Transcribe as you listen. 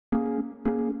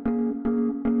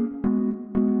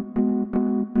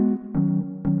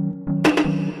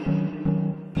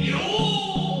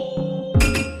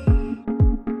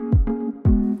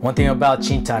One thing about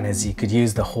Chintan is you could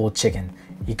use the whole chicken.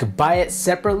 You could buy it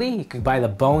separately, you could buy the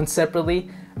bone separately,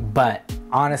 but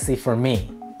honestly for me,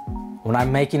 when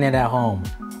I'm making it at home,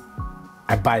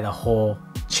 I buy the whole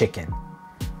chicken.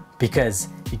 Because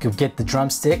you could get the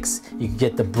drumsticks, you could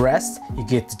get the breast, you could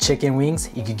get the chicken wings,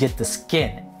 you could get the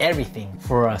skin, everything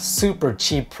for a super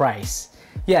cheap price.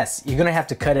 Yes, you're gonna have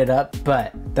to cut it up,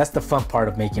 but that's the fun part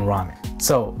of making ramen.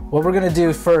 So what we're gonna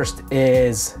do first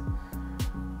is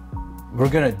we're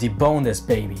gonna debone this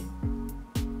baby.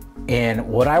 And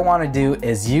what I wanna do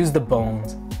is use the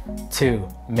bones to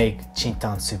make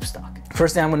Chintan soup stock.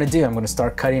 First thing I'm gonna do, I'm gonna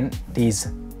start cutting these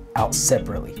out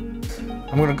separately.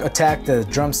 I'm gonna attack the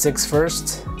drumsticks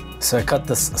first. So I cut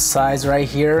the size right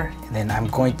here, and then I'm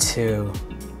going to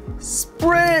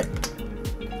split.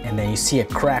 And then you see a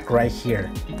crack right here.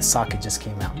 The socket just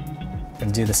came out. I'm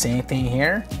gonna do the same thing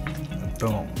here.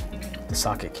 Boom, the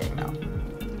socket came out.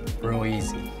 Real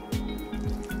easy.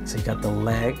 So you got the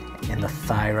leg and the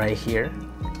thigh right here.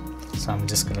 So I'm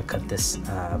just gonna cut this,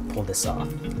 pull this off.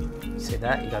 See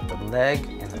that? You got the leg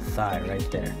and the thigh right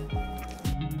there.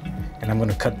 And I'm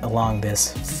gonna cut along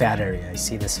this fat area. You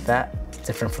see this fat? It's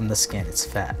different from the skin, it's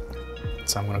fat.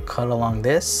 So I'm gonna cut along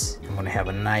this. I'm gonna have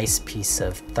a nice piece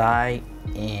of thigh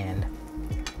and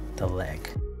the leg.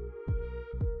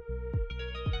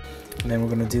 And then we're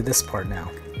gonna do this part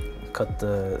now. Cut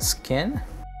the skin.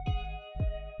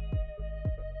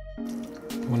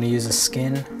 I'm gonna use the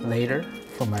skin later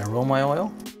for my aroma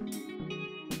oil.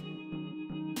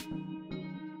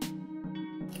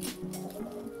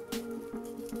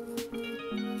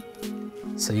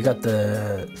 So you got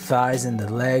the thighs and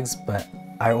the legs, but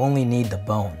I only need the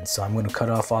bone. So I'm gonna cut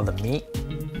off all the meat.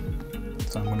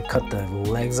 So I'm gonna cut the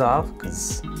legs off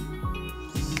because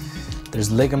there's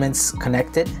ligaments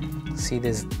connected. See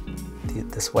this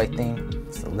white thing?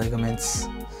 It's the ligaments.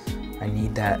 I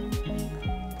need that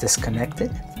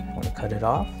disconnected. I'm gonna cut it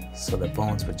off so the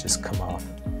bones would just come off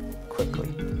quickly.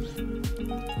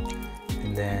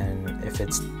 And then if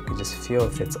it's, you could just feel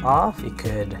if it's off, you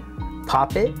could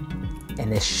pop it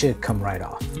and it should come right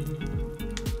off.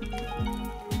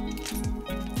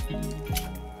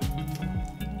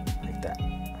 Like that.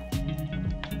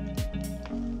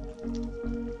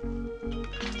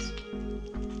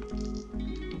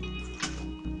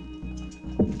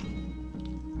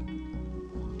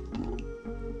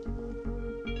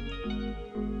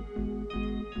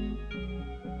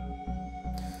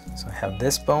 So I have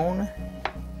this bone,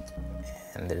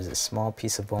 and there's a small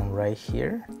piece of bone right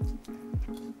here.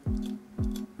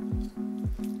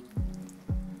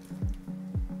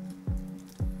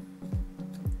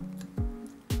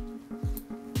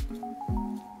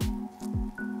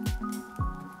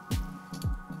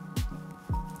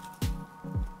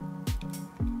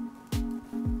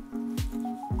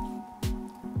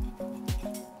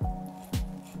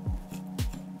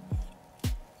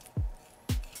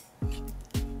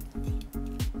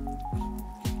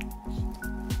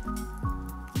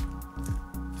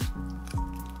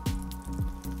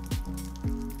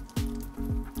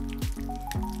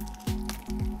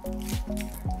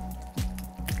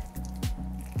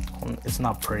 It's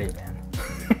not pretty,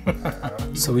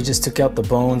 man. So we just took out the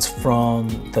bones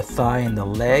from the thigh and the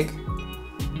leg.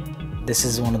 This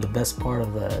is one of the best part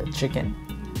of the chicken.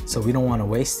 So we don't want to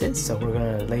waste it. So we're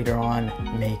gonna later on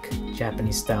make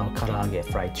Japanese style karaage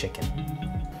fried chicken.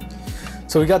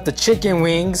 So we got the chicken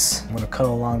wings. I'm gonna cut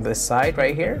along this side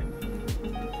right here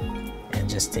and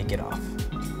just take it off.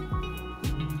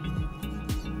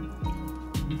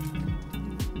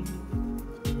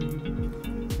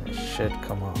 It should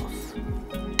come off.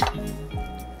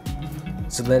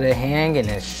 So let it hang and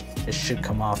it should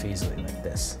come off easily like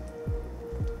this.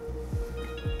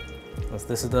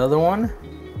 This is the other one.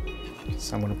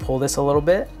 So I'm gonna pull this a little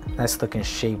bit. Nice looking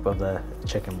shape of the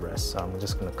chicken breast. So I'm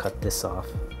just gonna cut this off.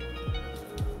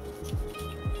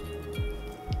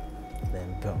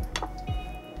 Then boom.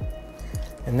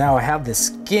 And now I have this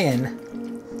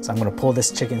skin. So I'm gonna pull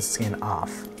this chicken skin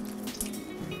off.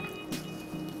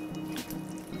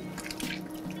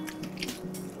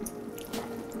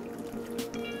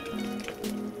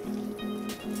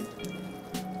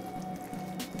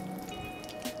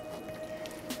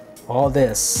 All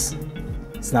this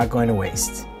is not going to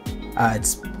waste.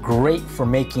 It's great for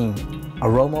making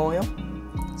aroma oil.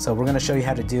 So we're gonna show you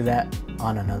how to do that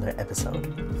on another episode.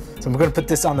 So we're gonna put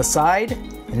this on the side,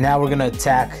 and now we're gonna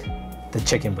attack the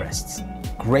chicken breasts.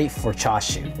 Great for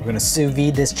chashu. We're gonna sous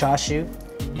vide this chashu,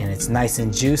 and it's nice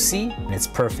and juicy, and it's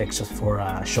perfect just for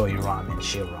shoyu ramen,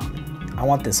 shio ramen. I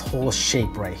want this whole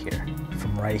shape right here,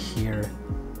 from right here,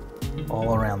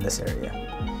 all around this area.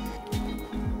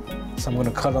 So I'm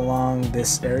gonna cut along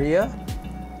this area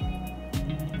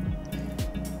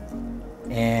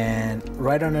And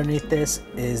right underneath this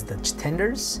is the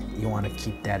tenders. You want to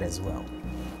keep that as well.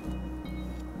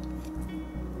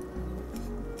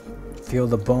 Feel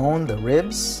the bone, the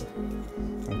ribs,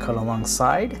 and cut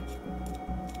alongside.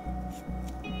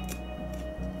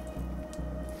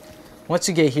 Once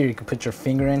you get here, you can put your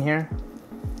finger in here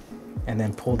and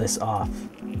then pull this off.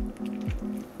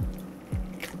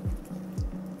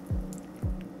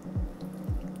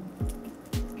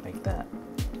 Like that.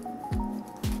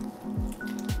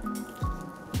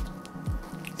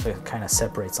 So it kind of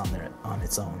separates on there on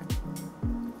its own.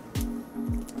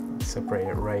 Separate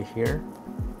it right here.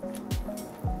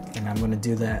 And I'm going to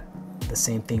do the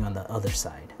same thing on the other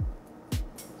side.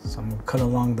 So I'm going to cut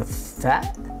along the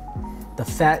fat. The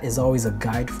fat is always a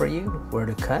guide for you where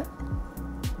to cut.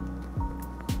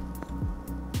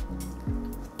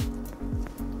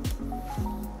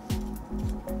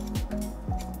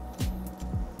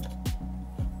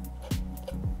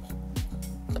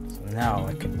 So now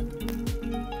I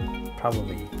can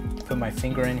probably put my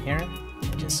finger in here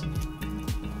and just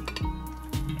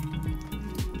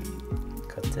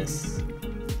cut this,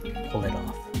 pull it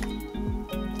off.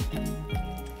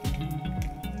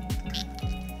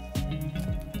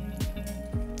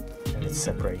 And it's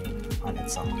separating on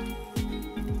its own.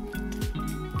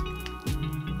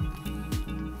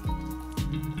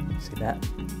 See that?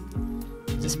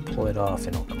 Just pull it off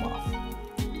and it'll come off.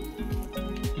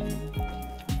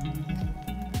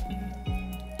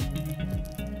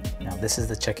 Now this is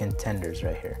the chicken tenders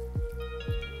right here.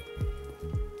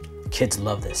 Kids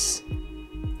love this.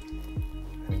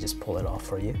 Let me just pull it off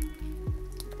for you.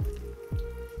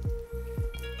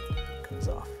 Comes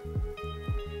off.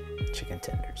 Chicken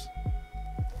tenders.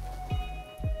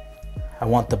 I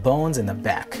want the bones in the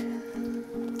back.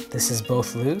 This is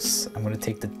both loose. I'm gonna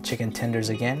take the chicken tenders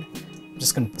again. I'm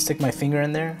just gonna stick my finger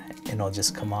in there and it'll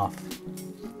just come off.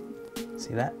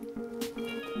 See that?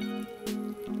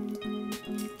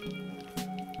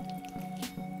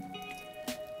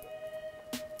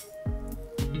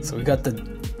 So we got the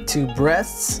two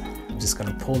breasts. I'm just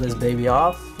gonna pull this baby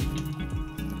off.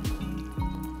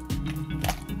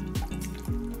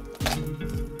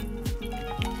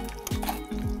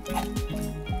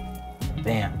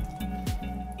 Bam.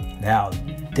 Now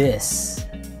this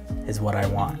is what I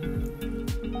want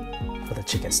for the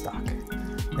chicken stock.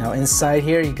 Now inside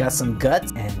here you got some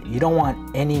guts and you don't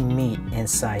want any meat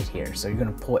inside here. So you're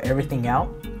gonna pull everything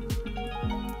out.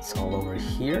 It's all over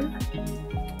here.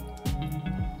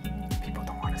 People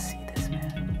don't want to see this,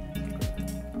 man.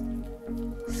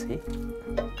 See?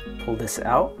 Pull this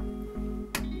out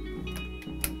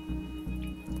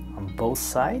on both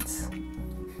sides.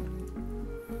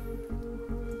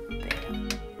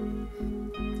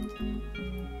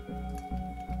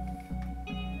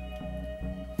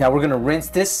 Now we're gonna rinse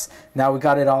this. Now we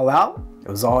got it all out. It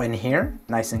was all in here,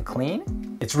 nice and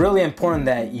clean. It's really important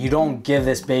that you don't give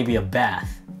this baby a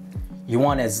bath. You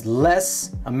want as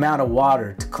less amount of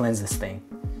water to cleanse this thing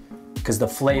because the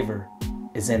flavor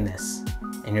is in this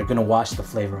and you're gonna wash the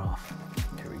flavor off.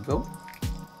 Here we go.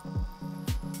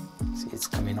 See, it's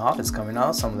coming off, it's coming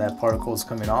off. Some of that particle is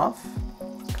coming off.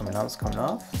 It's coming off, it's coming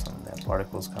off. Some of that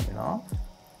particle is coming off.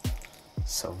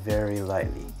 So very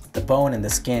lightly. The bone and the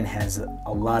skin has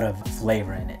a lot of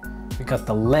flavor in it. We got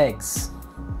the legs,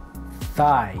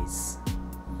 thighs,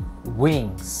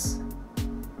 wings,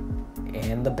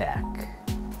 and the back.